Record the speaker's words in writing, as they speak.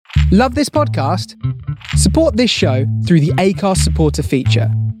Love this podcast? Support this show through the Acast supporter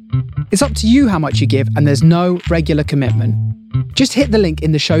feature. It's up to you how much you give, and there's no regular commitment. Just hit the link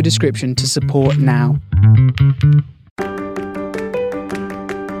in the show description to support now.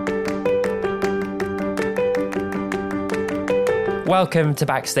 Welcome to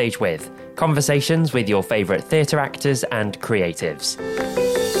Backstage With, conversations with your favourite theatre actors and creatives.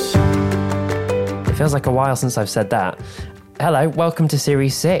 It feels like a while since I've said that. Hello, welcome to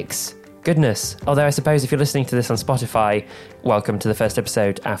Series 6. Goodness. Although I suppose if you're listening to this on Spotify, welcome to the first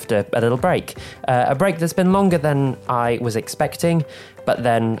episode after a little break. A break that's been longer than I was expecting, but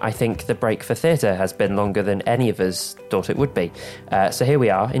then I think the break for theatre has been longer than any of us thought it would be. So here we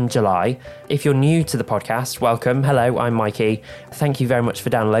are in July. If you're new to the podcast, welcome. Hello, I'm Mikey. Thank you very much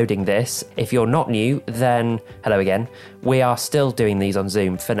for downloading this. If you're not new, then hello again. We are still doing these on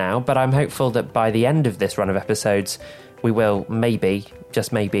Zoom for now, but I'm hopeful that by the end of this run of episodes, we will maybe,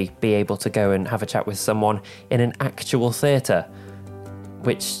 just maybe, be able to go and have a chat with someone in an actual theatre,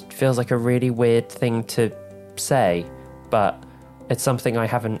 which feels like a really weird thing to say, but it's something I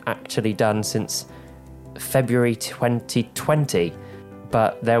haven't actually done since February 2020,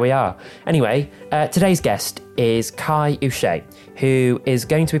 but there we are. Anyway, today's guest is Kai Uche, who is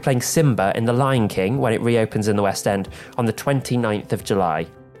going to be playing Simba in The Lion King when it reopens in the West End on the 29th of July.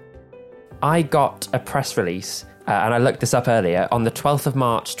 I got a press release and I looked this up earlier, on the 12th of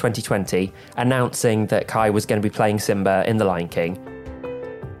March 2020, announcing that Kai was going to be playing Simba in The Lion King.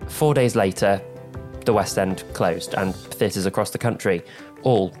 4 days later, the West End closed, and theatres across the country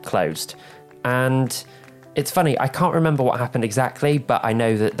all closed. And it's funny, I can't remember what happened exactly, but I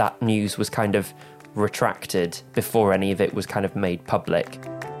know that that news was kind of retracted before any of it was kind of made public.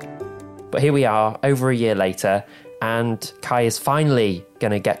 But here we are, over a year later, and Kai is finally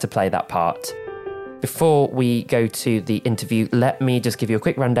going to get to play that part. Before we go to the interview, let me just give you a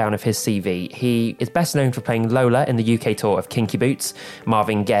quick rundown of his CV. He is best known for playing Lola in the UK tour of Kinky Boots,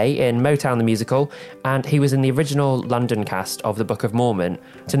 Marvin Gaye in Motown the Musical, and he was in the original London cast of The Book of Mormon,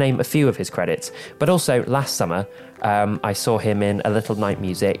 to name a few of his credits. But also, last summer, I saw him in A Little Night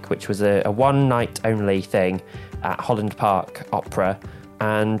Music, which was a one-night-only thing at Holland Park Opera.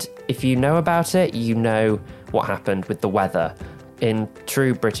 And if you know about it, you know what happened with the weather. In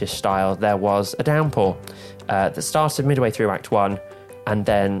true British style, there was a downpour that started midway through Act 1, and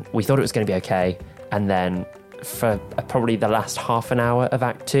then we thought it was going to be okay, and then for probably the last half an hour of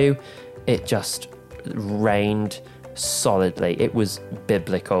Act 2, it just rained solidly. It was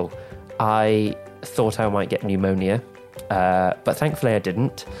biblical. I thought I might get pneumonia, but thankfully I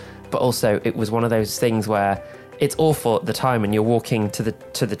didn't. But also, it was one of those things where it's awful at the time, and you're walking to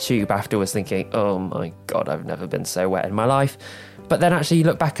the tube afterwards thinking, oh my God, I've never been so wet in my life. But then actually you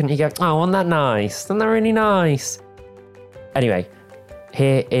look back and you go, oh, wasn't that nice? Wasn't that really nice? Anyway,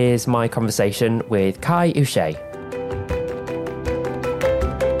 here is my conversation with Kai Uche.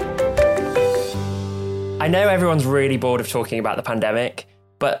 I know everyone's really bored of talking about the pandemic,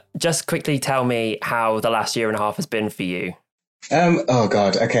 but just quickly tell me how the last year and a half has been for you. Oh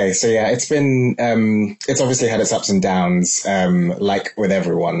God. Okay. So yeah, it's been, it's obviously had its ups and downs. Like with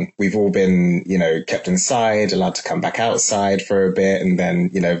everyone, we've all been, kept inside, allowed to come back outside for a bit, and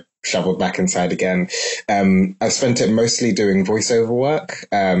then, shoveled back inside again. I've spent it mostly doing voiceover work,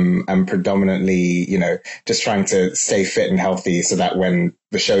 and predominantly, just trying to stay fit and healthy so that when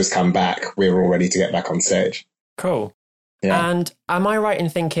the shows come back, we're all ready to get back on stage. Cool. Yeah. And am I right in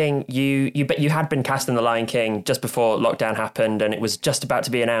thinking you had been cast in The Lion King just before lockdown happened, and it was just about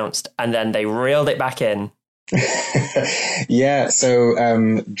to be announced, and then they reeled it back in? Yeah.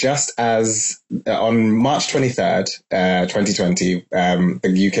 So just as on March 23rd, 2020,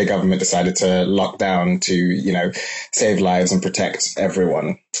 the UK government decided to lock down to, save lives and protect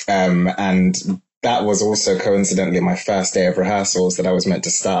everyone. And that was also coincidentally my first day of rehearsals that I was meant to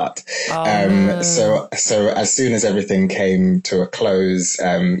start. So as soon as everything came to a close,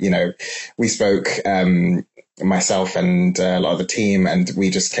 we spoke, myself and a lot of the team, and we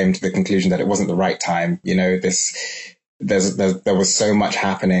just came to the conclusion that it wasn't the right time. There was so much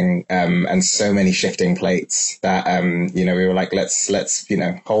happening, and so many shifting plates that, we were like, let's,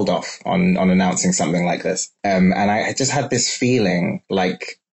 hold off on announcing something like this. And I just had this feeling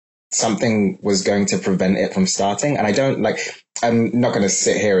like something was going to prevent it from starting. And I'm not going to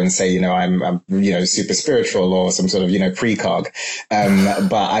sit here and say, I'm super spiritual or some sort of, precog.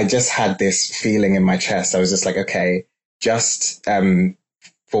 But I just had this feeling in my chest. I was just like, okay, just,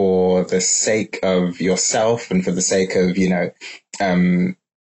 for the sake of yourself and for the sake of,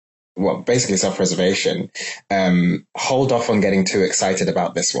 well, basically self-preservation, hold off on getting too excited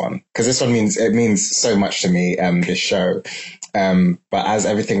about this one. Because this one means so much to me, this show. But as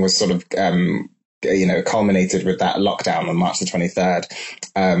everything was sort of, culminated with that lockdown on March the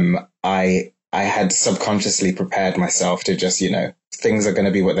 23rd, I had subconsciously prepared myself to just, things are going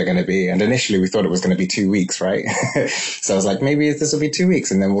to be what they're going to be. And initially we thought it was going to be 2 weeks, right? So I was like, maybe this will be 2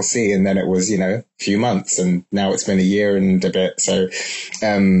 weeks and then we'll see. And then it was, a few months, and now it's been a year and a bit. So,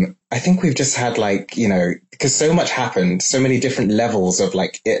 I think we've just had because so much happened, so many different levels of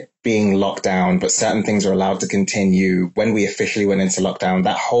it being locked down, but certain things are allowed to continue. When we officially went into lockdown,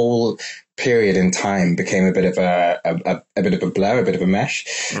 that whole period in time became a bit of a bit of a blur, a bit of a mesh.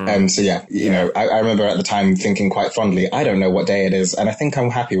 So yeah, I remember at the time thinking quite fondly, I don't know what day it is, and I think I'm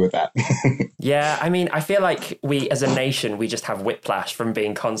happy with that. Yeah, I mean, I feel like we as a nation, we just have whiplash from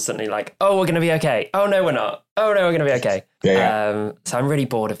being constantly like, oh, we're going to be okay. Oh, no, we're not. Oh, no, we're going to be okay. Yeah. So I'm really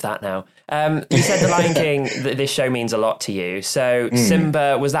bored of that now. You said The Lion King, this show means a lot to you. So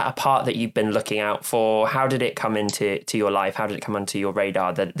Simba, was that a part that you've been looking out for? How did it come into your life? How did it come onto your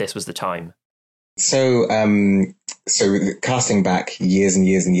radar that this was the time? So, casting back years and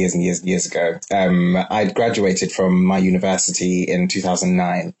years and years and years ago, I'd graduated from my university in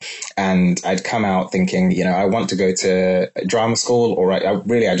 2009, and I'd come out thinking, I want to go to drama school, or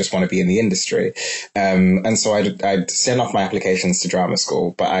I just want to be in the industry. And so I'd send off my applications to drama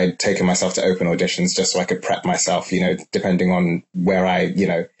school, but I'd taken myself to open auditions just so I could prep myself, depending on where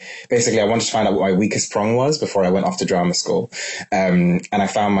basically I wanted to find out what my weakest prong was before I went off to drama school. And I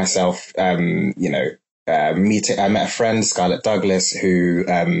found myself, I met a friend, Scarlett Douglas, who,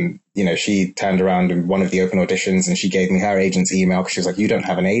 she turned around in one of the open auditions and she gave me her agent's email because she was like, you don't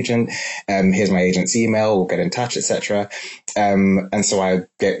have an agent. Here's my agent's email. We'll get in touch, etc. And so I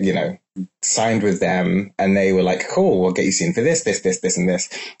get, signed with them, and they were like, cool, we'll get you seen for this, and this.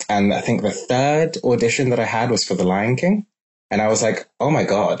 And I think the third audition that I had was for The Lion King. And I was like, oh my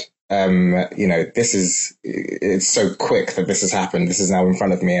God. It's so quick that this has happened. This is now in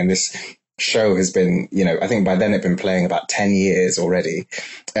front of me. And this show has been, I think by then it'd been playing about 10 years already.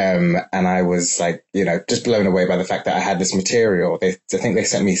 And I was like, just blown away by the fact that I had this material. I think they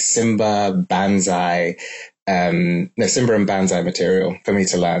sent me Simba and Banzai material for me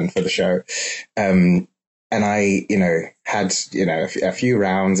to learn for the show. And I, had, a few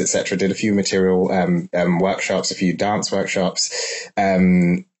rounds, etc., did a few material workshops, a few dance workshops.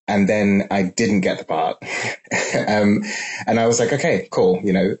 And then I didn't get the part. And I was like, okay, cool.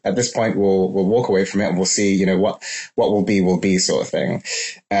 At this point, we'll walk away from it and we'll see, what will be sort of thing.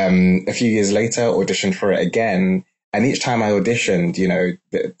 A few years later, auditioned for it again. And each time I auditioned,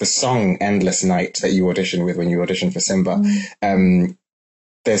 the song Endless Night that you audition with when you audition for Simba,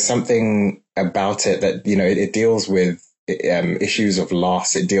 there's something about it that, it deals with issues of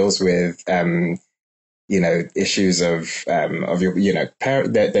loss. It deals with, issues of your,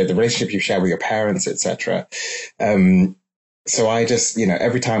 the relationship you share with your parents, etc. So I just,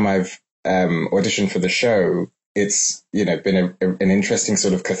 every time I've auditioned for the show, it's, been an interesting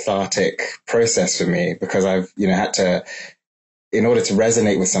sort of cathartic process for me, because I've, had to, in order to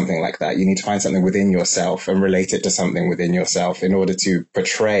resonate with something like that, you need to find something within yourself and relate it to something within yourself in order to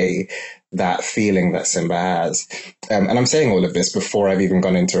portray that feeling that Simba has. And I'm saying all of this before I've even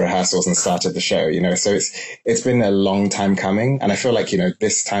gone into rehearsals and started the show, so it's been a long time coming. And I feel like,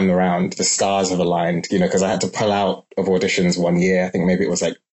 this time around, the stars have aligned, because I had to pull out of auditions one year. I think maybe it was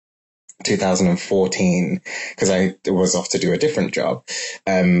like 2014, because I was off to do a different job.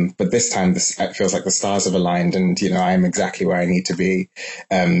 But this time it feels like the stars have aligned, and, I am exactly where I need to be,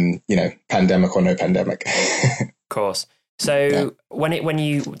 pandemic or no pandemic. Of course. So when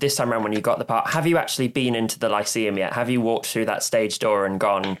you this time around, when you got the part, have you actually been into the Lyceum yet? Have you walked through that stage door and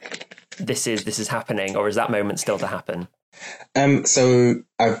gone, this is happening, or is that moment still to happen? So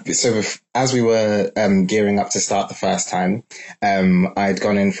as we were gearing up to start the first time, I'd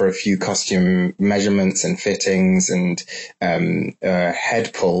gone in for a few costume measurements and fittings, and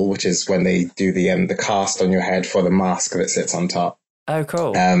head pull, which is when they do the cast on your head for the mask that sits on top. Oh,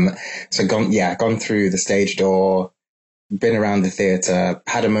 cool. So gone through the stage door, been around the theatre,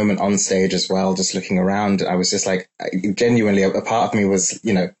 had a moment on stage as well, just looking around. I was just like, genuinely, a part of me was,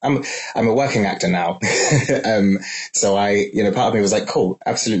 I'm a working actor now. So part of me was like, cool,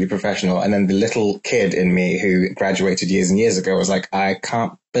 absolutely professional. And then the little kid in me who graduated years and years ago was like, I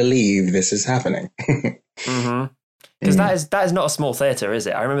can't believe this is happening. Mm-hmm. Because that is not a small theatre, is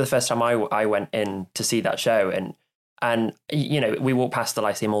it? I remember the first time I went in to see that show, and we walk past the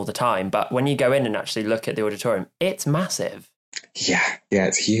Lyceum all the time, but when you go in and actually look at the auditorium, it's massive. Yeah,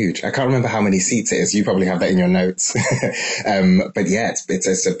 it's huge. I can't remember how many seats it is. You probably have that in your notes. But yeah,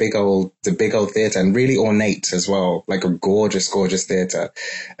 it's a big old theatre, and really ornate as well, like a gorgeous, gorgeous theatre.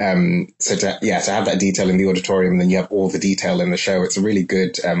 So to have that detail in the auditorium, and then you have all the detail in the show. It's a really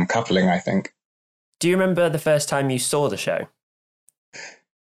good coupling, I think. Do you remember the first time you saw the show?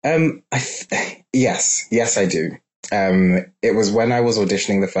 Yes, I do. It was when I was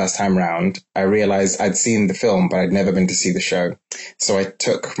auditioning the first time round. I realized I'd seen the film, but I'd never been to see the show. So I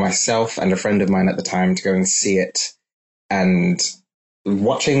took myself and a friend of mine at the time to go and see it. And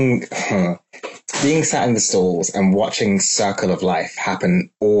watching, being sat in the stalls and watching Circle of Life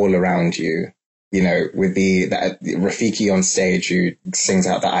happen all around you, you know, with the Rafiki on stage who sings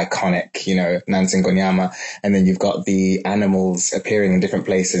out the iconic, you know, Nansing Gonyama. And then you've got the animals appearing in different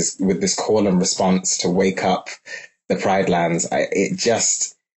places with this call and response to wake up the Pride Lands. It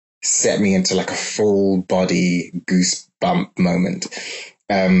just set me into like a full body goosebump moment.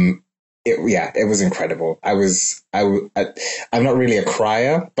 It was incredible. I'm not really a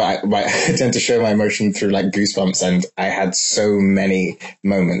crier, but I tend to show my emotion through like goosebumps, and I had so many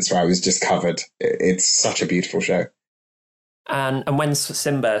moments where I was just covered. It's such a beautiful show. And when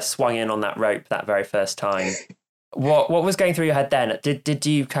Simba swung in on that rope that very first time, what was going through your head then? Did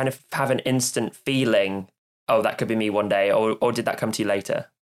you kind of have an instant feeling, oh, that could be me one day, or did that come to you later?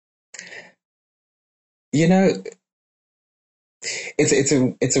 You know,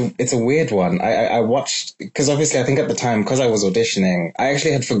 it's a weird one. I watched, because obviously I think at the time, because I was auditioning, I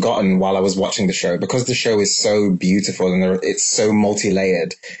actually had forgotten while I was watching the show, because the show is so beautiful and it's so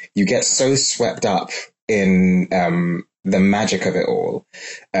multi-layered. You get so swept up in the magic of it all,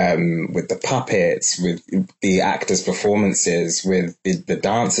 with the puppets, with the actors' performances, with the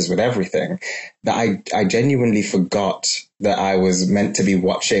dancers, with everything, that I genuinely forgot that I was meant to be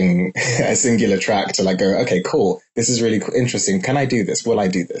watching a singular track to like go, okay, cool, this is really interesting. Can I do this? Will I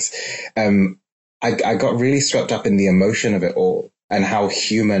do this? I got really swept up in the emotion of it all, and how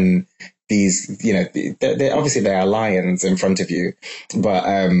human these, you know, they're obviously they are lions in front of you, but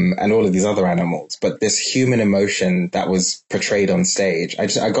and all of these other animals, but this human emotion that was portrayed on stage,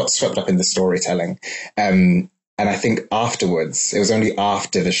 I got swept up in the storytelling, and I think afterwards, it was only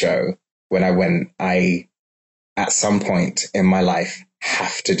after the show when I went, at some point in my life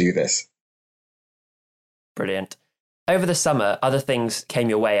have to do this. Brilliant. Over the summer, other things came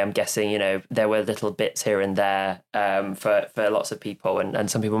your way. I'm guessing, you know, there were little bits here and there for lots of people, and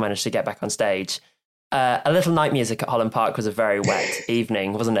some people managed to get back on stage. A Little Night Music at Holland Park was a very wet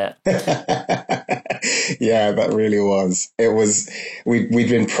evening, wasn't it? Yeah, that really was. It was. We'd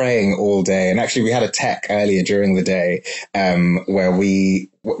been praying all day, and actually we had a tech earlier during the day where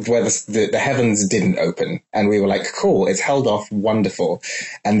the heavens didn't open, and we were like, cool, it's held off, wonderful.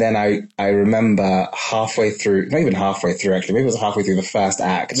 And then I remember halfway through, not even halfway through actually, maybe it was halfway through the first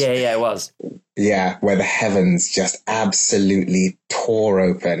act. Yeah, it was. Yeah, where the heavens just absolutely tore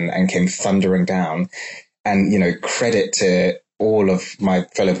open and came thundering down. And, you know, credit to all of my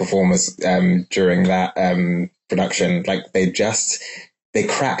fellow performers during that production. Like they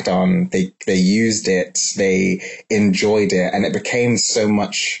cracked on, they used it, they enjoyed it, and it became so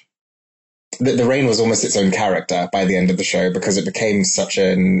much. The rain was almost its own character by the end of the show, because it became such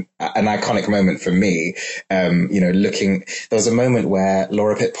an iconic moment for me. You know, there was a moment where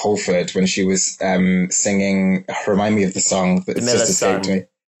Laura Pitt Polford, when she was singing, remind me of the song that The Miller's Sister saved me.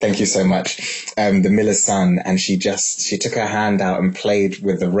 Thank you so much. The Miller's Son, and she took her hand out and played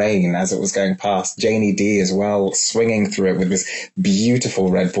with the rain as it was going past. Janie D as well, swinging through it with this beautiful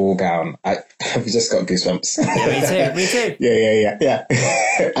red ball gown. I've just got goosebumps. Yeah, me too. Yeah.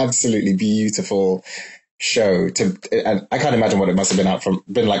 Absolutely beautiful show. And I can't imagine what it must have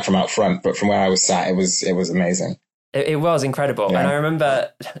been like from out front, but from where I was sat, it was amazing. It was incredible. Yeah. And I remember,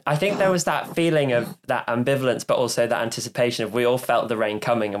 I think there was that feeling of that ambivalence, but also that anticipation of we all felt the rain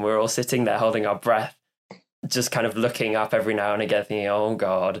coming, and we were all sitting there holding our breath, just kind of looking up every now and again thinking, oh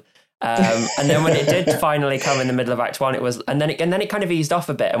God. And then when it did finally come in the middle of Act 1, it was, and then it kind of eased off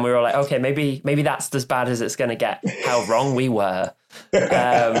a bit, and we were all like, okay, maybe that's as bad as it's going to get. How wrong we were.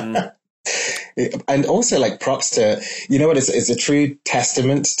 And also, like, props to, you know what, it's a true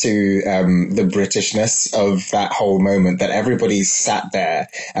testament to the Britishness of that whole moment, that everybody sat there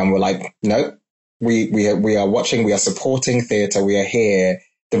and were like, no, we are watching, we are supporting theatre, we are here.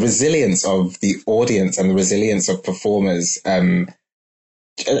 The resilience of the audience and the resilience of performers,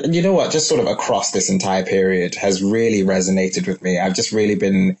 you know what, just sort of across this entire period has really resonated with me. I've just really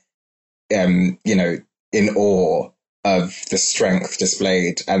been, you know, in awe of the strength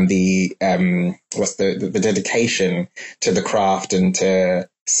displayed and the dedication to the craft and to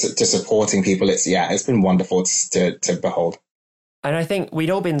supporting people. It's been wonderful to behold. And I think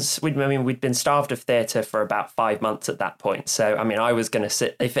we'd been starved of theatre for about 5 months at that point. So, I mean, I was going to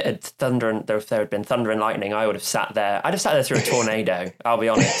sit, if there had been thunder and lightning, I would have sat there. I'd have sat there through a tornado, I'll be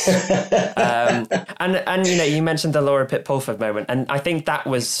honest. And you mentioned the Laura Pitt Pulford moment. And I think that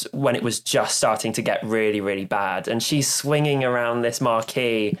was when it was just starting to get really, really bad. And she's swinging around this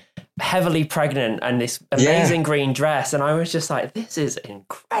marquee, heavily pregnant, and this amazing green dress, and I was just like, this is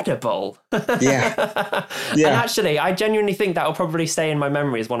incredible. Yeah. And actually, I genuinely think that will probably stay in my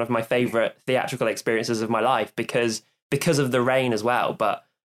memory as one of my favorite theatrical experiences of my life, because of the rain as well, but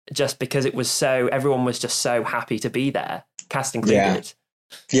just because everyone was just so happy to be there, cast included.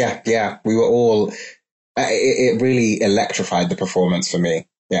 Yeah. We were all, it really electrified the performance for me.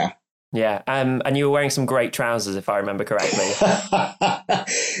 Yeah, and you were wearing some great trousers, if I remember correctly.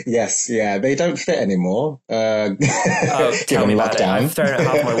 Yes, yeah, they don't fit anymore. Tell me about it. I've thrown out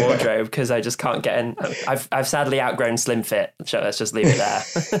half my wardrobe because I just can't get in. I've sadly outgrown Slim Fit. So let's just leave it there.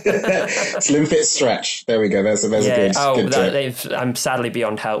 Slim Fit stretch. There we go. There's a good I'm sadly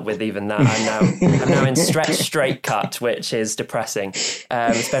beyond help with even that. I'm now in stretch straight cut, which is depressing,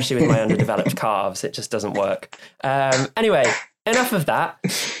 especially with my underdeveloped calves. It just doesn't work. Anyway. Enough of that.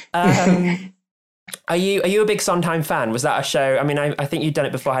 Are you a big Sondheim fan? Was that a show? I mean, I think you'd done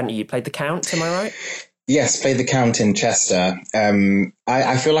it before, hadn't you? You played the Count, am I right? Yes, played the Count in Chester.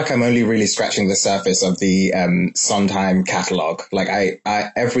 I feel like I'm only really scratching the surface of the Sondheim catalogue. Like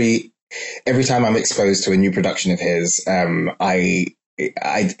every time I'm exposed to a new production of his, my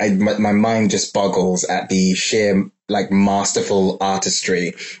mind just boggles at the sheer like masterful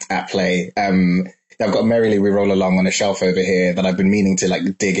artistry at play. I've got Merrily We Roll Along on a shelf over here that I've been meaning to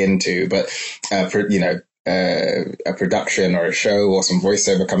like dig into, but a production or a show or some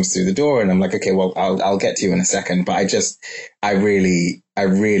voiceover comes through the door, and I'm like, okay, well, I'll get to you in a second. But I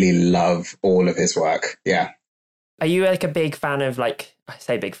really love all of his work. Yeah. Are you like a big fan of, like, I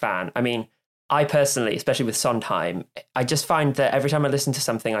say big fan, I mean, I personally, especially with Sondheim, I just find that every time I listen to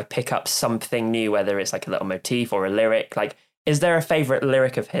something, I pick up something new, whether it's like a little motif or a lyric. Like, is there a favourite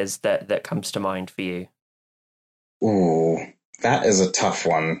lyric of his that comes to mind for you? Ooh, that is a tough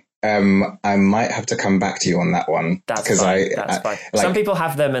one. I might have to come back to you on that one. That's fine. Like, some people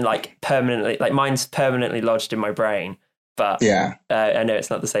have them and like permanently, like mine's permanently lodged in my brain. But yeah, I know it's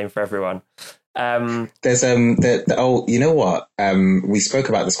not the same for everyone. There's you know what? We spoke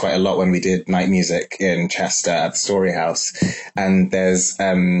about this quite a lot when we did night music in Chester at the Story House, and there's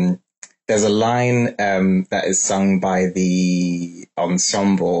a line that is sung by the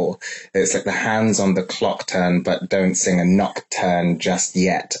ensemble. It's like the hands on the clock turn, but don't sing a nocturne just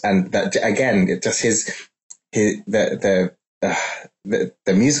yet. And that again, it just the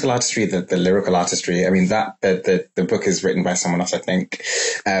musical artistry, the lyrical artistry. I mean, that the book is written by someone else, I think.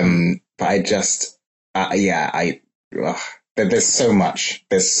 But I just, there's so much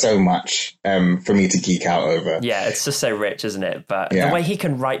for me to geek out over. Yeah, it's just so rich, isn't it? But the way he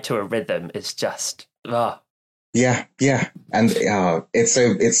can write to a rhythm is just, Yeah. And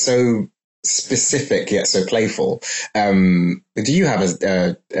it's so specific yet so playful. Do you have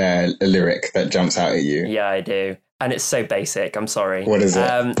a lyric that jumps out at you? Yeah, I do. And it's so basic. I'm sorry. What is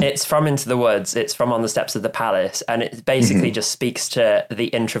it? It's from Into the Woods. It's from On the Steps of the Palace. And it basically just speaks to the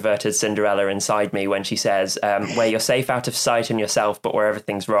introverted Cinderella inside me when she says, where you're safe out of sight in yourself, but where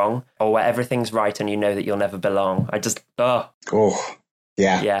everything's wrong, or where everything's right and you know that you'll never belong. I just, Yeah.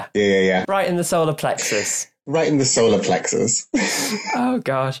 Right in the solar plexus. Right in the solar plexus. Oh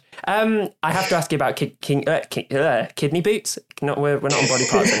gosh. I have to ask you about kidney boots. We're not on body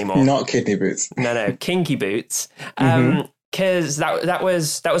parts anymore. Not kidney boots. No, kinky boots. Because that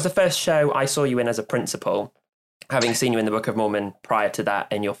was the first show I saw you in as a principal. Having seen you in the Book of Mormon prior to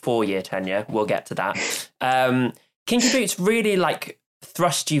that in your 4-year tenure, we'll get to that. Kinky boots really like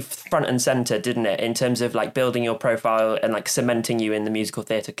thrust you front and center, didn't it, in terms of like building your profile and like cementing you in the musical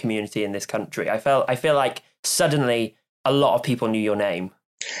theatre community in this country. I feel like suddenly a lot of people knew your name.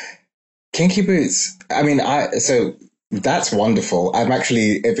 Kinky boots. I mean, so that's wonderful. I'm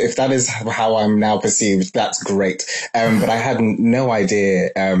actually, if that is how I'm now perceived, that's great. But I had no idea.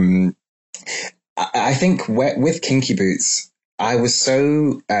 I think with Kinky Boots, I was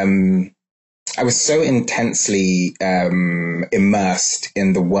so intensely immersed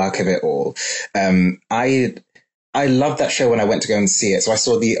in the work of it all. I loved that show when I went to go and see it. So I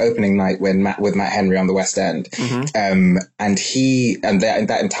saw the opening night with Matt Henry on the West End. And he and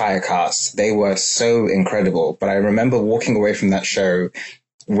that entire cast, they were so incredible. But I remember walking away from that show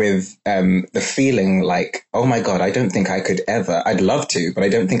with the feeling like, oh my God, I don't think I could ever, I'd love to, but I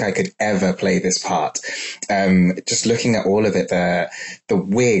don't think I could ever play this part. Just looking at all of it, the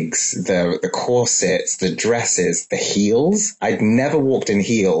wigs, the corsets, the dresses, the heels. I'd never walked in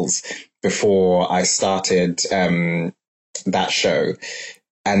heels before I started that show.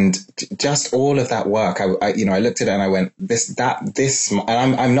 And just all of that work, I looked at it and I went,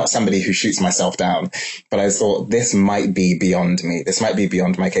 and I'm not somebody who shoots myself down, but I thought this might be beyond me. This might be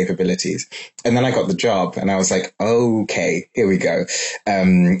beyond my capabilities. And then I got the job and I was like, okay, here we go. I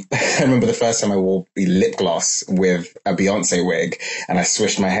remember the first time I wore lip gloss with a Beyonce wig and I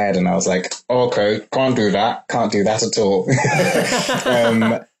swished my head and I was like, okay, can't do that at all.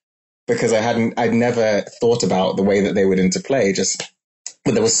 Because I'd never thought about the way that they would interplay,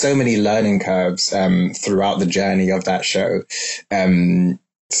 but there were so many learning curves throughout the journey of that show.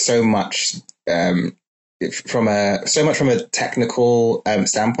 So much from a technical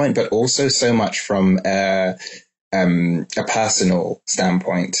standpoint, but also so much from a personal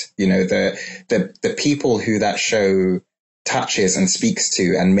standpoint. You know, the people who that show touches and speaks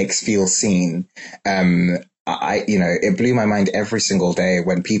to and makes feel seen. It blew my mind every single day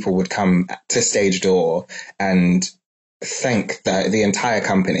when people would come to Stage Door and thank the entire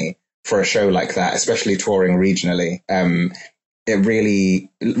company for a show like that, especially touring regionally. It really,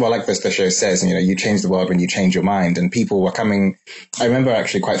 well, like the show says, you change the world when you change your mind. And people were coming. I remember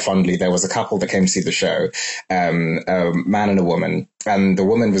actually quite fondly, there was a couple that came to see the show, a man and a woman. And the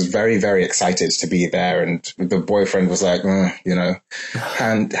woman was very, very excited to be there. And the boyfriend was like, headed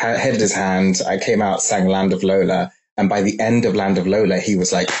his hand. I came out, sang Land of Lola. And by the end of Land of Lola, he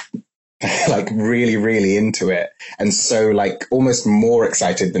was like really, really into it. And so almost more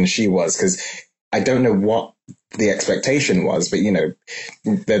excited than she was, because I don't know what the expectation was, but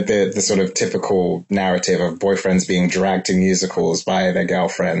the sort of typical narrative of boyfriends being dragged to musicals by their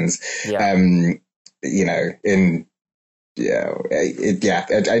girlfriends. Yeah.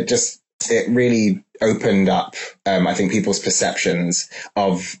 It really opened up, I think, people's perceptions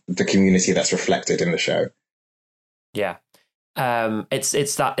of the community that's reflected in the show. Yeah.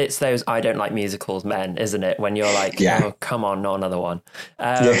 It's those I don't like musicals men, isn't it? When you're like, oh, come on, not another one.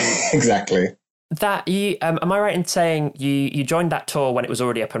 Exactly. That you am I right in saying you joined that tour when it was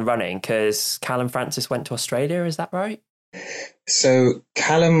already up and running because Callum Francis went to Australia? Is that right? So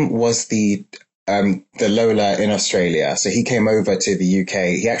Callum was the Lola in Australia. So he came over to the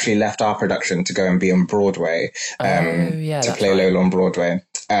UK. He actually left our production to go and be on Broadway to play Lola on Broadway.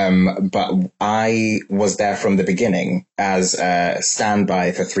 But I was there from the beginning as a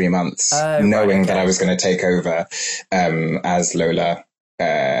standby for 3 months, knowing that I was going to take over as Lola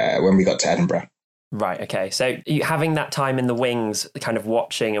when we got to Edinburgh. Right, okay. So having that time in the wings, kind of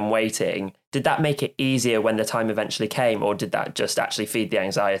watching and waiting, did that make it easier when the time eventually came, or did that just actually feed the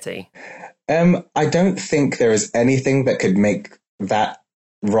anxiety? I don't think there is anything that could make that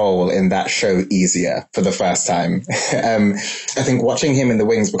role in that show easier for the first time. I think watching him in the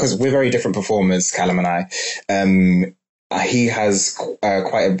wings, because we're very different performers, Callum and I, he has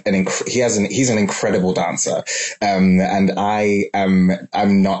he's an incredible dancer. And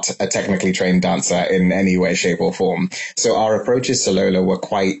I'm not a technically trained dancer in any way, shape or form. So our approaches to Lola were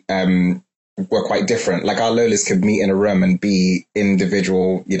quite different. Like our Lolas could meet in a room and be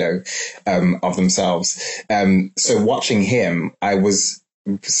individual, of themselves. So watching him, I was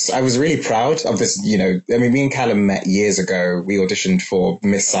really proud of this, me and Callum met years ago. We auditioned for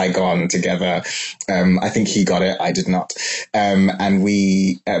Miss Saigon together. I think he got it. I did not. And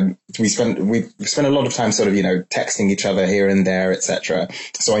we spent a lot of time sort of, texting each other here and there, etc.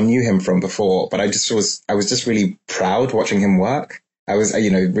 So I knew him from before, but I was just really proud watching him work. I was,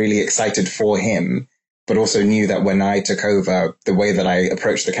 really excited for him, but also knew that when I took over, the way that I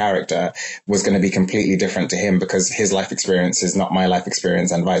approached the character was going to be completely different to him because his life experience is not my life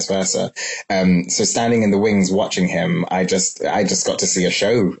experience and vice versa. So standing in the wings, watching him, I just got to see a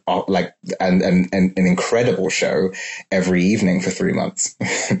show, an incredible show every evening for 3 months.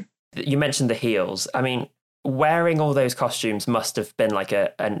 You mentioned the heels. I mean, wearing all those costumes must have been like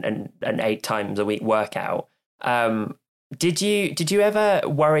an 8 times a week workout. Did you ever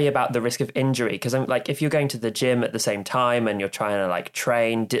worry about the risk of injury? Because I'm like, if you're going to the gym at the same time and you're trying to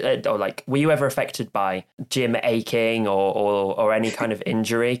train, were you ever affected by gym aching or any kind of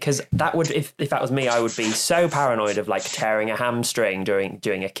injury? Because that would, if that was me, I would be so paranoid of tearing a hamstring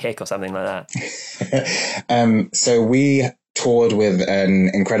doing a kick or something like that. So we toured with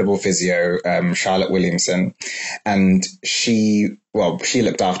an incredible physio, Charlotte Williamson, and she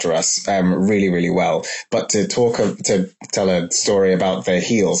looked after us really, really well. But to tell a story about the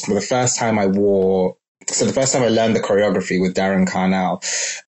heels, for the first time I wore So the first time I learned the choreography with Darren Carnell,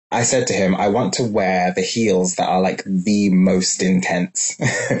 I said to him, I want to wear the heels that are like the most intense,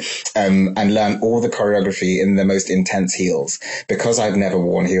 and learn all the choreography in the most intense heels, because I've never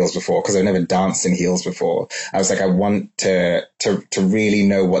worn heels before, because I've never danced in heels before. I was like, I want to really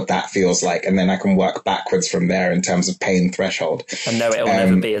know what that feels like. And then I can work backwards from there in terms of pain threshold. And know it will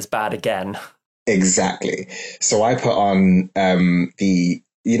never be as bad again. Exactly. So I put on, the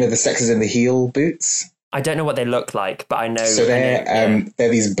Sex is in the Heel boots. I don't know what they look like, but I know. So they're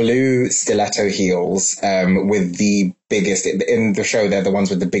these blue stiletto heels with the biggest in the show. They're the ones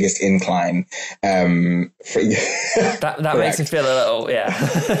with the biggest incline. That makes me feel a little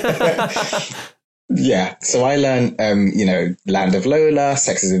Yeah. So I learned, Land of Lola,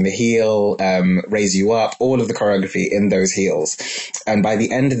 Sex is in the Heel, Raise You Up, all of the choreography in those heels. And by the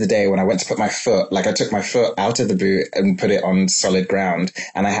end of the day, when I went to put my foot, like I took my foot out of the boot and put it on solid ground,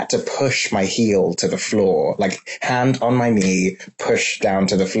 and I had to push my heel to the floor, like hand on my knee, push down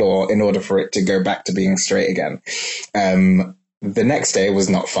to the floor in order for it to go back to being straight again. The next day was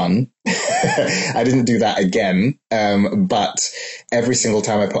not fun. I didn't do that again. But every single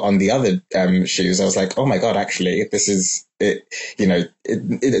time I put on the other shoes, I was like, oh my God, actually, this is it.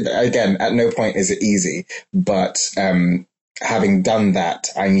 Again, at no point is it easy. But having done that,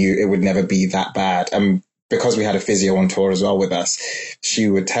 I knew it would never be that bad. Because we had a physio on tour as well with us, she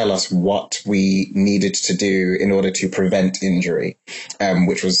would tell us what we needed to do in order to prevent injury,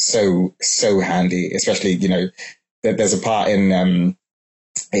 which was so handy, especially, there's a part in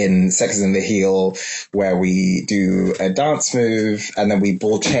Sex is in the Heel where we do a dance move and then we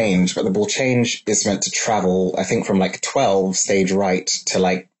ball change, but the ball change is meant to travel, I think, from like 12 stage right to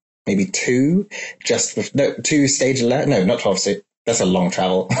like maybe 2, 2 stage left. No, not 12 stage. That's a long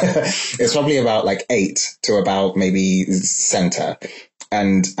travel. It's probably about like 8 to about maybe center.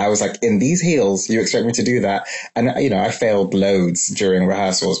 And I was like, in these heels, you expect me to do that? And, I failed loads during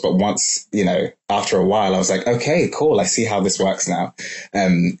rehearsals. But once, after a while, I was like, okay, cool. I see how this works now.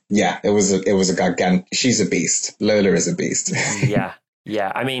 It was a gargantuan. She's a beast. Lola is a beast.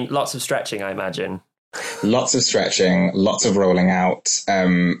 Yeah. I mean, lots of stretching, I imagine. Lots of stretching, lots of rolling out,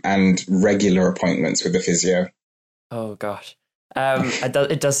 and regular appointments with the physio. Oh, gosh.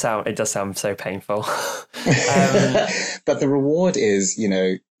 It does sound so painful. But the reward is,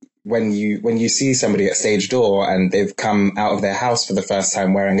 when you see somebody at stage door and they've come out of their house for the first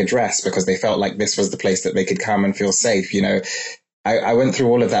time wearing a dress because they felt like this was the place that they could come and feel safe, I went through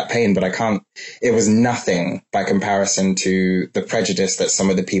all of that pain, but it was nothing by comparison to the prejudice that some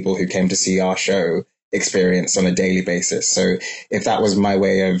of the people who came to see our show experience on a daily basis. So if that was my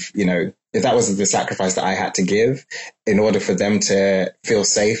way of, if that was the sacrifice that I had to give in order for them to feel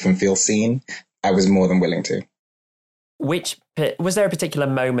safe and feel seen, I was more than willing to. Was there a particular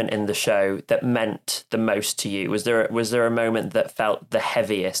moment in the show that meant the most to you? Was there a moment that felt the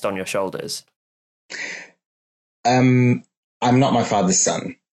heaviest on your shoulders? I'm Not My Father's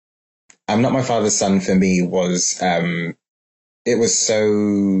Son. I'm Not My Father's Son for me was, it was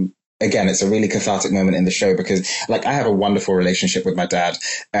so, again, it's a really cathartic moment in the show because, like, I have a wonderful relationship with my dad,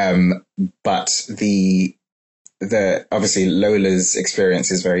 but the obviously Lola's experience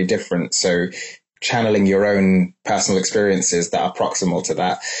is very different. So channeling your own personal experiences that are proximal to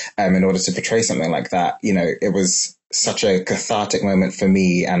that, in order to portray something like that, it was such a cathartic moment for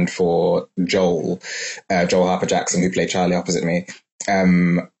me and for Joel Harper Jackson, who played Charlie opposite me.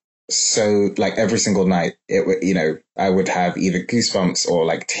 So like every single night, I would have either goosebumps or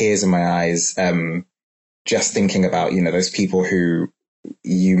like tears in my eyes, just thinking about, those people who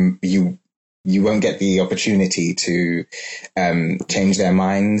you won't get the opportunity to change their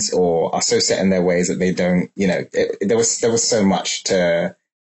minds or are so set in their ways that they don't, there was so much to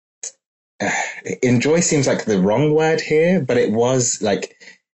enjoy. Seems like the wrong word here, but it was like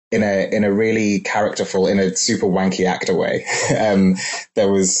in a really characterful, in a super wanky actor way.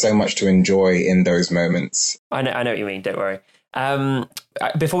 There was so much to enjoy in those moments. I know what you mean. Don't worry.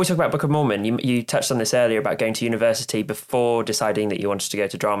 Before we talk about Book of Mormon, you touched on this earlier about going to university before deciding that you wanted to go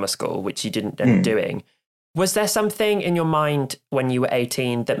to drama school, which you didn't end up doing. Was there something in your mind when you were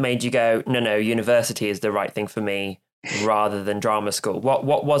 18 that made you go, no, university is the right thing for me rather than drama school?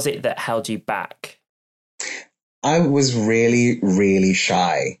 What was it that held you back? I was really, really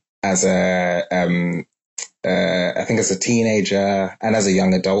shy as I think as a teenager and as a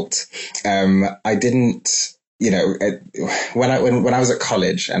young adult. I didn't, when I was at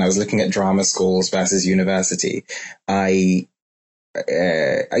college and I was looking at drama schools versus university, you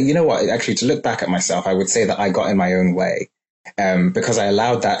know what, actually, to look back at myself, I would say that I got in my own way, because I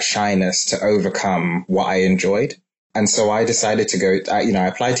allowed that shyness to overcome what I enjoyed. And so I decided to go, I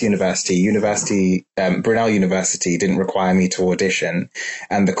applied to Brunel University didn't require me to audition.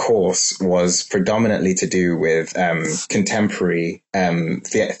 And the course was predominantly to do with contemporary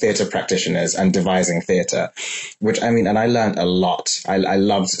theatre practitioners and devising theatre, and I learned a lot. I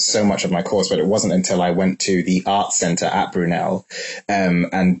loved so much of my course, but it wasn't until I went to the Arts Centre at Brunel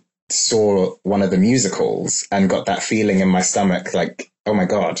and saw one of the musicals and got that feeling in my stomach, like, oh my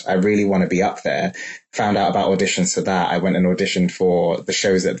God, I really want to be up there. Found out about auditions for that. I went and auditioned for the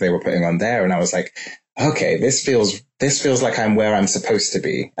shows that they were putting on there. And I was like, okay, this feels like I'm where I'm supposed to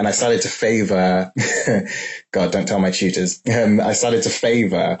be. And I started to favor, God, don't tell my tutors. I started to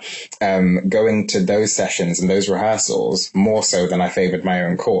favor going to those sessions and those rehearsals more so than I favored my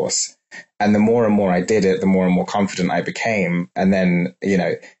own course. And the more and more I did it, the more and more confident I became. And then,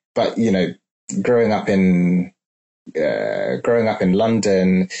 growing up in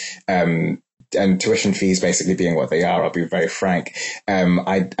London, and tuition fees basically being what they are, I'll be very frank.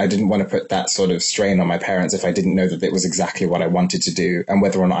 I didn't want to put that sort of strain on my parents if I didn't know that it was exactly what I wanted to do and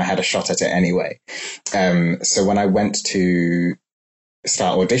whether or not I had a shot at it anyway. So when I went to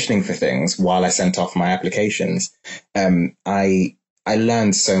start auditioning for things while I sent off my applications, I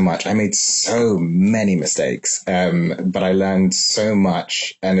learned so much. I made so many mistakes, but I learned so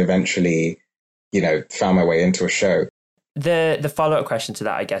much and eventually, found my way into a show. The follow-up question to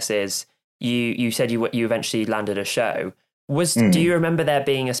that, I guess, is you said you eventually landed a show. Do you remember there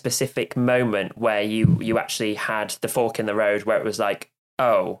being a specific moment where you actually had the fork in the road where it was like,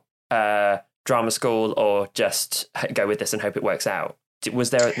 drama school or just go with this and hope it works out?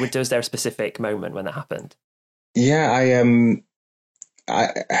 Was there a specific moment when that happened? Yeah,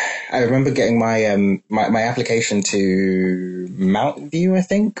 I remember getting my application to Mountain View, I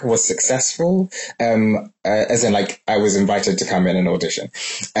think, was successful. As in, like, I was invited to come in and audition.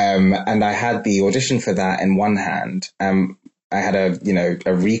 And I had the audition for that in one hand. I had a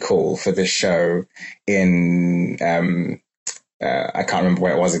recall for this show in, I can't remember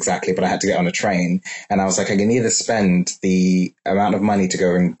where it was exactly, but I had to get on a train. And I was like, I can either spend the amount of money to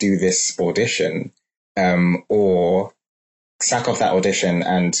go and do this audition, or sack off that audition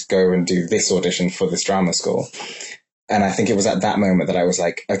and go and do this audition for this drama school. And I think it was at that moment that I was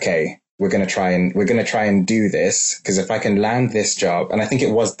like, okay, we're going to try and do this, because if I can land this job, and I think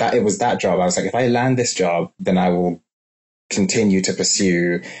it was that job. I was like, if I land this job, then I will continue to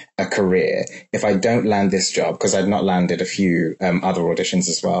pursue a career. If I don't land this job, because I'd not landed a few other auditions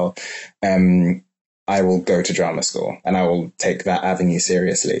as well, I will go to drama school and I will take that avenue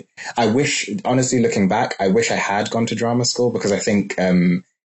seriously. I wish, honestly, looking back, I wish I had gone to drama school, because I think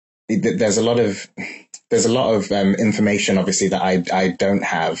there's a lot of information, obviously, that I don't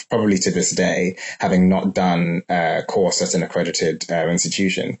have, probably to this day, having not done a course at an accredited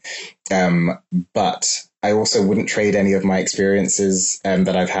institution. But I also wouldn't trade any of my experiences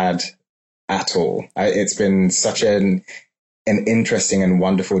that I've had at all. It's been such an interesting and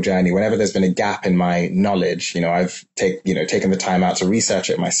wonderful journey. Whenever there's been a gap in my knowledge, I've taken the time out to research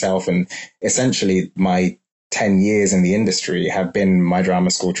it myself. And essentially my 10 years in the industry have been my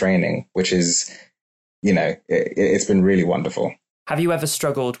drama school training, which is, it's been really wonderful. Have you ever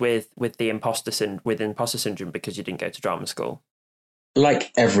struggled with imposter syndrome because you didn't go to drama school?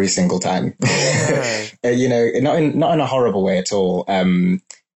 Like every single time, not in a horrible way at all.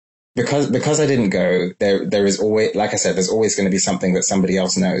 Because I didn't go, there is always, like I said, there's always going to be something that somebody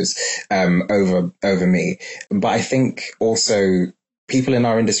else knows over me. But I think also people in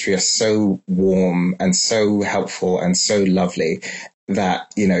our industry are so warm and so helpful and so lovely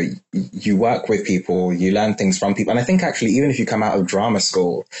that, you work with people, you learn things from people. And I think actually, even if you come out of drama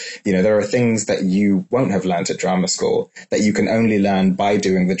school, there are things that you won't have learned at drama school that you can only learn by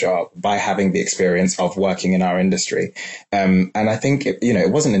doing the job, by having the experience of working in our industry. And I think,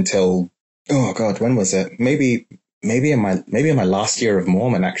 it wasn't until, oh God, when was it? Maybe in my last year of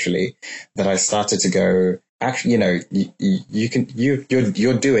Mormon, actually, that I started to go, actually,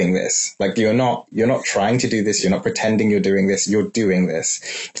 you're doing this. Like, you're not trying to do this. You're not pretending you're doing this. You're doing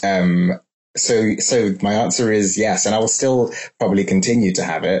this. So my answer is yes. And I will still probably continue to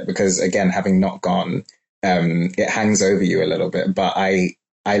have it because, again, having not gone, it hangs over you a little bit, but I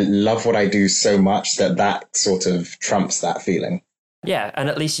love what I do so much that sort of trumps that feeling. Yeah, and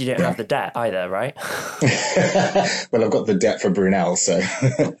at least you don't have the debt either, right? Well, I've got the debt for Brunel, so...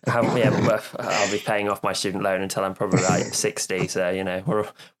 I'll be paying off my student loan until I'm probably like 60, so,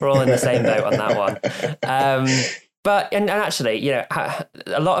 we're all in the same boat on that one. But actually, a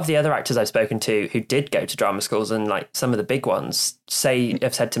lot of the other actors I've spoken to who did go to drama schools, and like some of the big ones,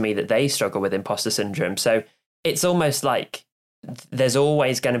 have said to me that they struggle with imposter syndrome. So it's almost like there's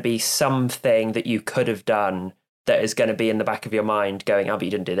always going to be something that you could have done that is going to be in the back of your mind going, oh, but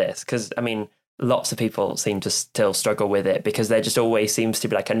you didn't do this? Because, I mean, lots of people seem to still struggle with it because there just always seems to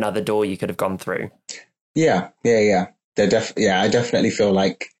be like another door you could have gone through. Yeah. I definitely feel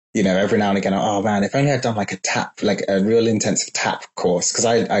like, you know, every now and again, oh man, if only I'd done like a real intensive tap course. Cause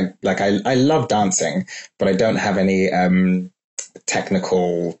I love dancing, but I don't have any,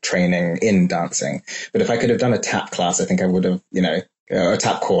 technical training in dancing. But if I could have done a tap class, I think I would have, you know, a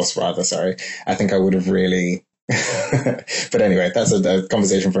tap course rather, sorry. I think I would have really, but anyway, that's a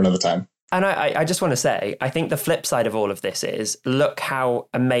conversation for another time. And I just want to say, I think the flip side of all of this is, look how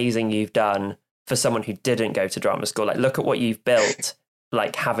amazing you've done for someone who didn't go to drama school. Like, look at what you've built,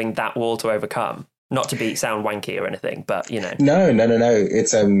 like having that wall to overcome. Not to sound wanky or anything, but you know. No.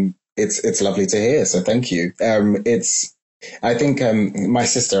 It's lovely to hear. So thank you. I think my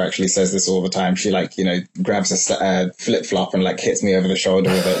sister actually says this all the time. She like, you know, grabs a flip flop and like hits me over the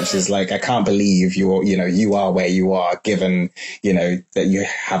shoulder with it. And she's like, I can't believe you are where you are, given, you know, that you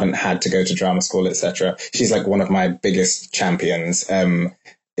haven't had to go to drama school, etc. She's like one of my biggest champions. It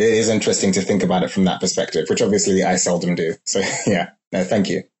is interesting to think about it from that perspective, which obviously I seldom do. So yeah, no, thank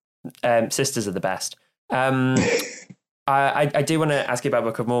you. Sisters are the best. I do want to ask you about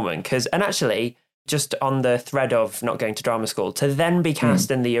Book of Mormon and actually, just on the thread of not going to drama school, to then be cast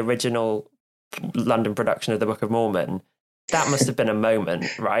in the original London production of the Book of Mormon, that must have been a moment,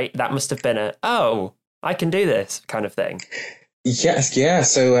 right? That must have been oh, I can do this kind of thing. Yes, yeah.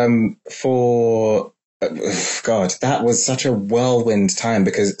 So God, that was such a whirlwind time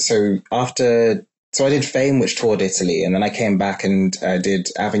because I did Fame, which toured Italy, and then I came back and did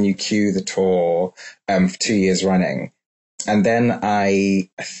Avenue Q, the tour, for 2 years running. And then I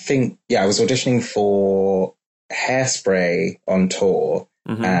was auditioning for Hairspray on tour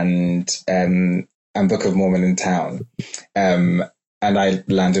and Book of Mormon in town. And I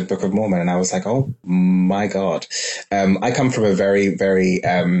landed Book of Mormon and I was like, oh my God. I come from a very, very,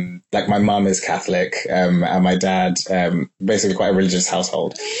 like my mum is Catholic, and my dad, basically quite a religious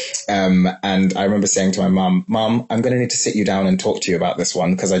household. And I remember saying to my mum, I'm going to need to sit you down and talk to you about this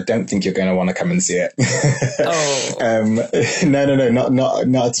one because I don't think you're going to want to come and see it. No,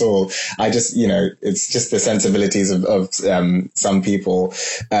 not at all. I just, you know, it's just the sensibilities of some people.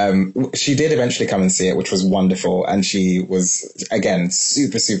 She did eventually come and see it, which was wonderful. And she was, again,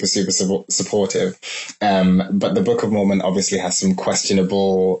 super supportive. But the Book of Mormon obviously has some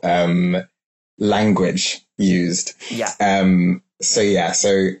questionable language used. Yeah.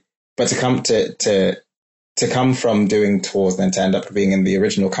 But to come from doing tours then to end up being in the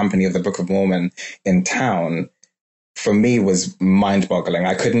original company of the Book of Mormon in town, for me was mind-boggling.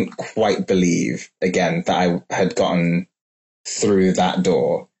 I couldn't quite believe, again, that I had gotten through that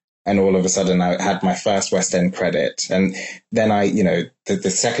door. And all of a sudden I had my first West End credit. And then the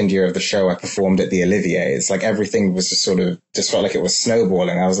second year of the show, I performed at the Olivier. It's like everything was just felt like it was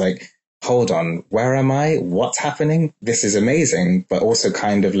snowballing. I was like, hold on, where am I? What's happening? This is amazing, but also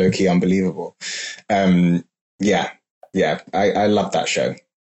kind of low-key unbelievable. I love that show.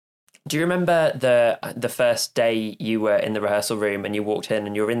 Do you remember the first day you were in the rehearsal room and you walked in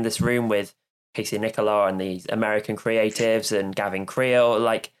and you were in this room with Casey Nicola and the American creatives and Gavin Creel?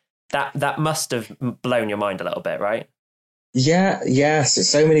 Like, that must have blown your mind a little bit, right? Yeah.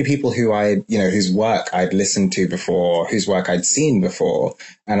 So many people whose work I'd listened to before, whose work I'd seen before,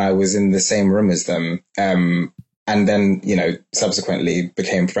 and I was in the same room as them. And then, you know, subsequently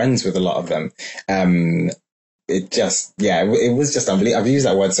became friends with a lot of them. It was just unbelievable. I've used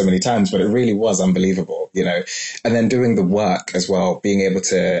that word so many times, but it really was unbelievable, you know, and then doing the work as well, being able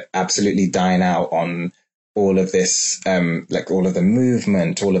to absolutely dine out on all of this, like all of the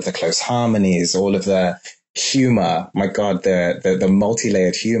movement, all of the close harmonies, all of the humor. My God, the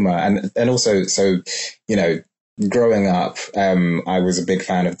multi-layered humor. And also, so, you know, growing up, I was a big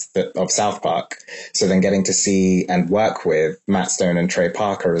fan of South Park. So then getting to see and work with Matt Stone and Trey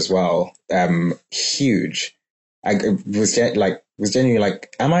Parker as well, huge. I was genuinely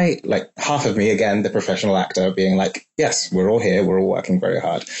like, am I, like, half of me, again, the professional actor, being like, yes, we're all here, we're all working very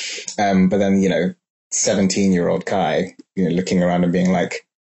hard. But then, you know, 17-year-old Kai, you know, looking around and being like,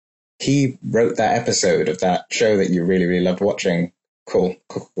 he wrote that episode of that show that you really, really loved watching. Cool.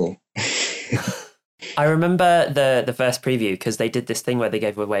 I remember the first preview because they did this thing where they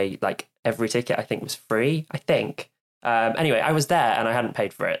gave away like every ticket I think was free. I think. Anyway, I was there and I hadn't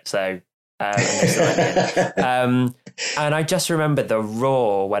paid for it, so and I just remember the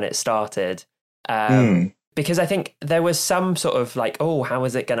roar when it started. Because I think there was some sort of like, oh, how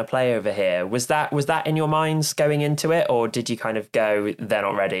is it going to play over here? Was that in your minds going into it, or did you kind of go, they're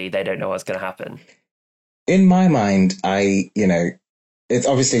not ready, they don't know what's going to happen? In my mind, I, you know, it's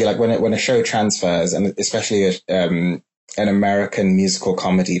obviously like when a show transfers, and especially an American musical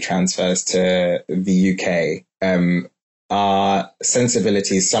comedy transfers to the UK, our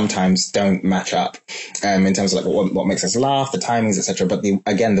sensibilities sometimes don't match up in terms of like what makes us laugh, the timings, etc. But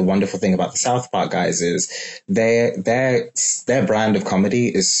the wonderful thing about the South Park guys is their brand of comedy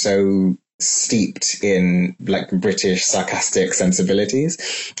is so steeped in like British sarcastic sensibilities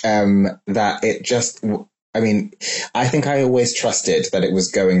that it just, I mean, I think I always trusted that it was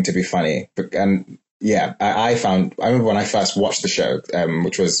going to be funny. And yeah, I remember when I first watched the show,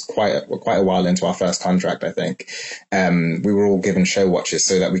 which was quite a while into our first contract, I think, we were all given show watches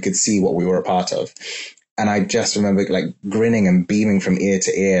so that we could see what we were a part of. And I just remember like grinning and beaming from ear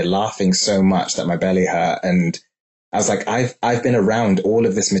to ear, laughing so much that my belly hurt. And I was like, I've been around all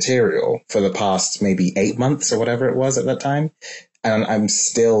of this material for the past maybe 8 months or whatever it was at that time. And I'm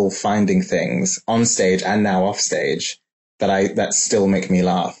still finding things on stage and now off stage that still make me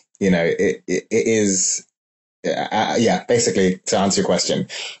laugh. You know, it is, basically to answer your question,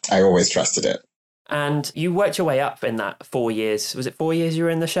 I always trusted it. And you worked your way up in that 4 years. Was it 4 years you were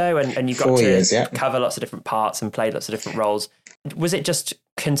in the show? And you got 4 to years, yeah. cover lots of different parts and play lots of different roles. Was it just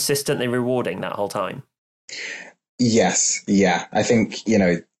consistently rewarding that whole time? Yes. Yeah. I think, you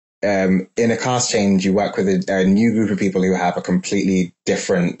know, in a cast change, you work with a new group of people who have a completely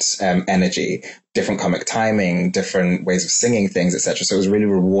different energy, different comic timing, different ways of singing things, etc. So it was really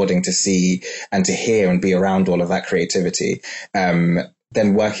rewarding to see and to hear and be around all of that creativity. Then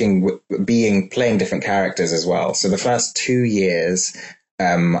playing different characters as well. So the first 2 years,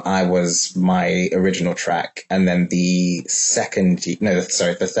 I was my original track, and then the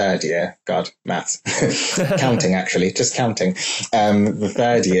third year, God, maths, just counting. The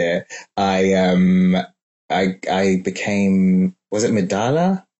third year, I became, was it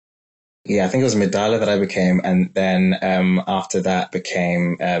Midala? Yeah, I think it was Midala that I became, and then after that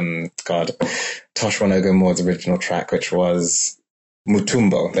became Tosh Wanogo Moore's original track, which was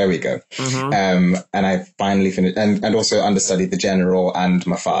Mutumbo. There we go. Mm-hmm. And I finally finished, and also understudied the General and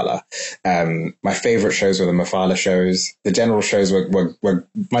Mafala. My favorite shows were the Mafala shows. The General shows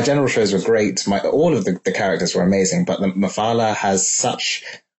my General shows were great. All of the characters were amazing, but the Mafala has such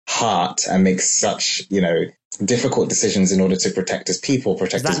heart and makes such, you know, difficult decisions in order to protect his people,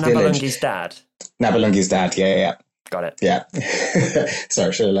 protect his village. Is that Nabalungi's dad? Yeah. Got it. Yeah. Sorry,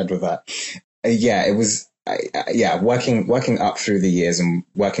 I should have led with that. It was. Working up through the years and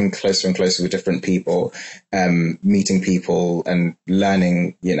working closer and closer with different people, meeting people and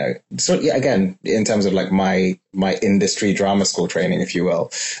learning, you know, so yeah, again, in terms of like my industry drama school training, if you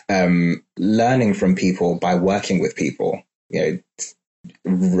will, learning from people by working with people, you know,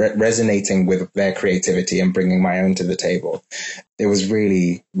 resonating with their creativity and bringing my own to the table. It was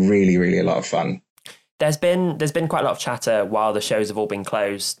really, really, really a lot of fun. There's been quite a lot of chatter while the shows have all been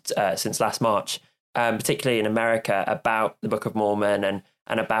closed since last March. Particularly in America, about the Book of Mormon and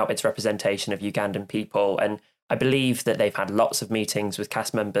about its representation of Ugandan people. And I believe that they've had lots of meetings with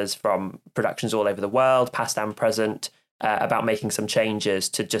cast members from productions all over the world, past and present, about making some changes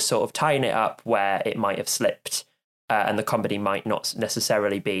to just sort of tighten it up where it might have slipped and the comedy might not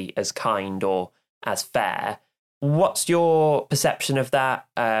necessarily be as kind or as fair. What's your perception of that?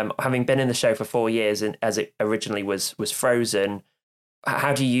 Having been in the show for 4 years and as it originally was frozen,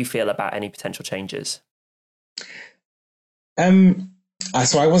 how do you feel about any potential changes? So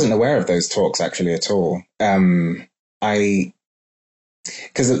I wasn't aware of those talks actually at all. Because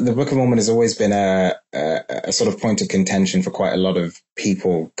the Book of Mormon has always been a sort of point of contention for quite a lot of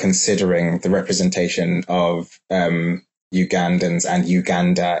people, considering the representation of Ugandans and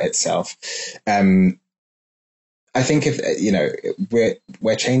Uganda itself. I think if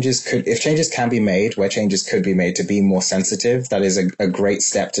changes can be made to be more sensitive, that is a great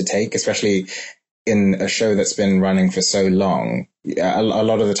step to take, especially in a show that's been running for so long. A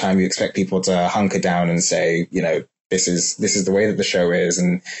lot of the time you expect people to hunker down and say, you know, this is the way that the show is,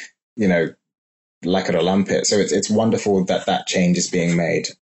 and, you know, like it or lump it. So it's wonderful that change is being made.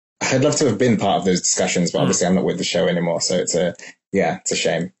 I'd love to have been part of those discussions, but obviously I'm not with the show anymore. So it's a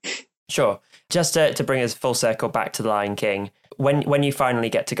shame. Sure. Just to bring us full circle back to The Lion King, when you finally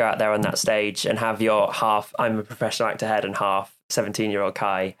get to go out there on that stage and have your half I'm a professional actor head and half 17-year-old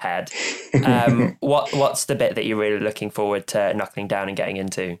Kai head, what's the bit that you're really looking forward to knuckling down and getting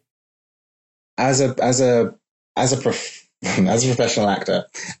into? As a professional actor,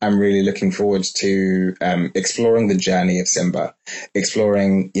 I'm really looking forward to exploring the journey of Simba,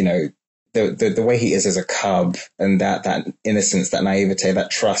 exploring, you know, the way he is as a cub, and that innocence, that naivete,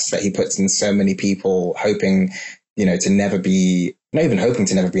 that trust that he puts in so many people, hoping, you know, not even hoping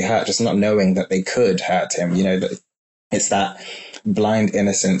to never be hurt, just not knowing that they could hurt him. You know, that It's that blind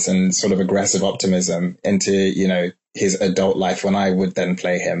innocence and sort of aggressive optimism into, you know, his adult life when I would then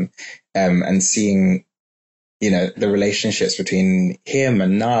play him, and seeing, you know, the relationships between him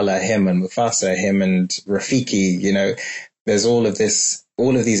and Nala, him and Mufasa, him and Rafiki. You know, there's all of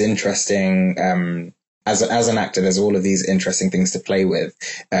these interesting, as an actor, there's all of these interesting things to play with,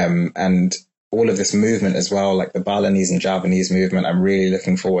 and all of this movement as well, like the Balinese and Javanese movement. I'm really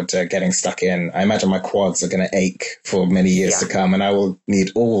looking forward to getting stuck in. I imagine my quads are going to ache for many years to come, and I will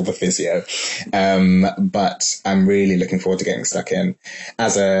need all the physio. But I'm really looking forward to getting stuck in.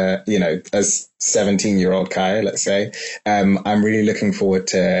 As 17-year-old Kai, let's say, I'm really looking forward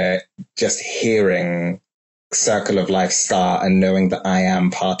to just hearing Circle of Life start and knowing that I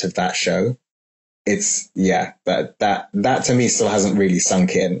am part of that show. It's, that to me still hasn't really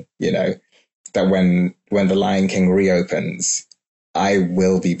sunk in, you know, that when The Lion King reopens, I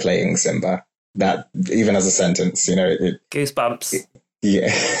will be playing Simba. That, even as a sentence, you know, goosebumps. Yeah.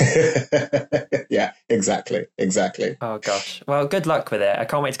 Yeah, exactly. Oh gosh. Well, good luck with it. I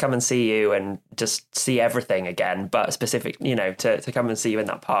can't wait to come and see you and just see everything again, but specific, you know, to come and see you in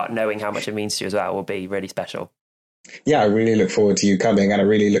that part, knowing how much it means to you as well, will be really special. Yeah, I really look forward to you coming, and I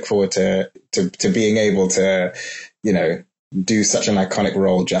really look forward to being able to, you know, do such an iconic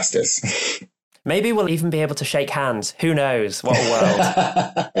role justice. Maybe we'll even be able to shake hands. Who knows? What a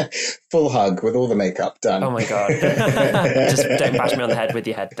world. Full hug with all the makeup done. Oh my God. Just don't bash me on the head with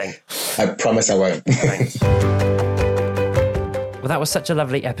your head thing. I promise I won't. Thanks. Well, that was such a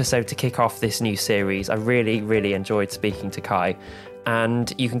lovely episode to kick off this new series. I really, really enjoyed speaking to Kai.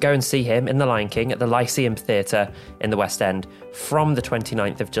 And you can go and see him in The Lion King at the Lyceum Theatre in the West End from the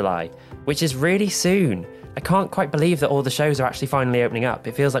 29th of July, which is really soon. I can't quite believe that all the shows are actually finally opening up.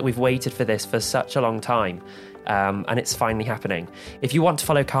 It feels like we've waited for this for such a long time, and it's finally happening. If you want to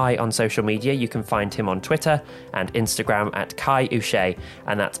follow Kai on social media, you can find him on Twitter and Instagram at Kai Ushe,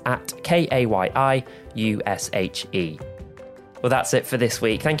 and that's at KAYIUSHE. Well, that's it for this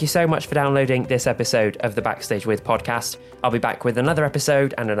week. Thank you so much for downloading this episode of the Backstage With podcast. I'll be back with another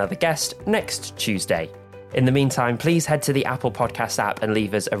episode and another guest next Tuesday. In the meantime, please head to the Apple Podcast app and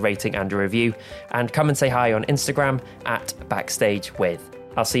leave us a rating and a review, and come and say hi on Instagram at Backstage With.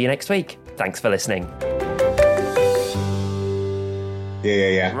 I'll see you next week. Thanks for listening.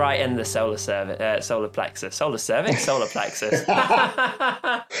 Yeah. Right in the solar plexus. Solar cervix? Solar plexus.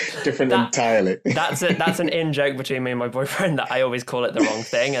 Different entirely. That's an in-joke between me and my boyfriend that I always call it the wrong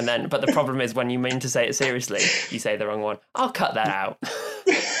thing, but the problem is when you mean to say it seriously, you say the wrong one. I'll cut that out.